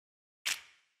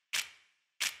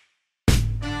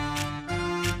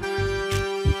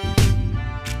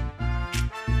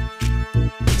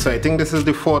So I think this is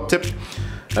the fourth tip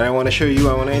that I want to show you.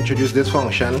 I want to introduce this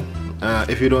function.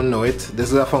 If you don't know it,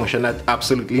 this is a function that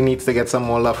absolutely needs to get some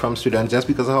more love from students just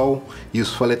because of how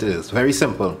useful it is. Very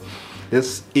simple.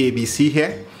 This ABC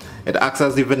here, it acts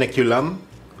as the vernaculum,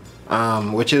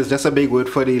 which is just a big word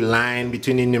for the line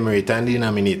between the numerator and the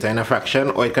denominator in a fraction,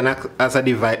 or it can act as a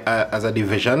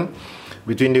division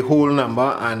between the whole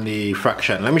number and the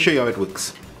fraction. Let me show you how it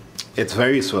works. It's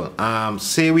very useful.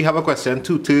 Say we have a question,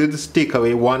 2/3 take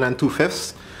away 1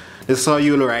 2/5. This is how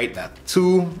you'll write that.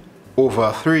 2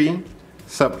 over 3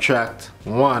 subtract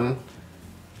 1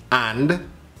 and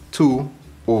 2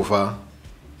 over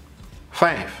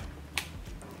 5.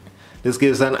 This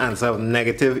gives an answer of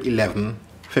negative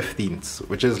 11/15,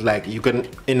 which is like, you can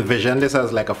envision this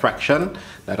as like a fraction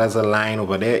that has a line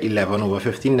over there, 11 over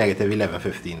 15, negative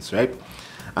 11/15, right?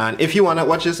 And if you want to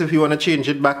watch this, if you want to change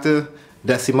it back to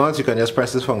decimals, you can just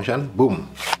press this function, boom,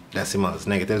 decimals,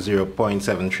 negative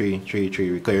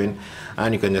 0.7333 recurring,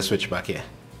 and you can just switch back here.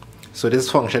 So this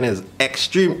function is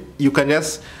extreme. You can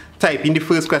just type in the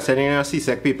first question in your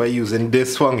CSEC paper using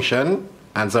this function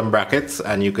and some brackets,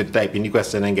 and you could type in the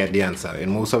question and get the answer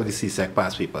in most of the CSEC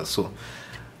past papers. So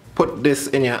put this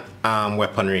in your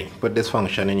weaponry, put this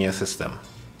function in your system.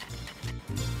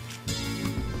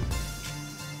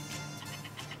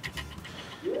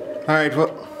 Alright,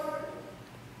 well,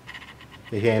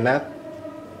 you hearing that?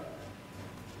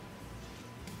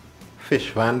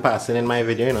 Fish van passing in my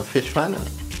video, you know, fish van.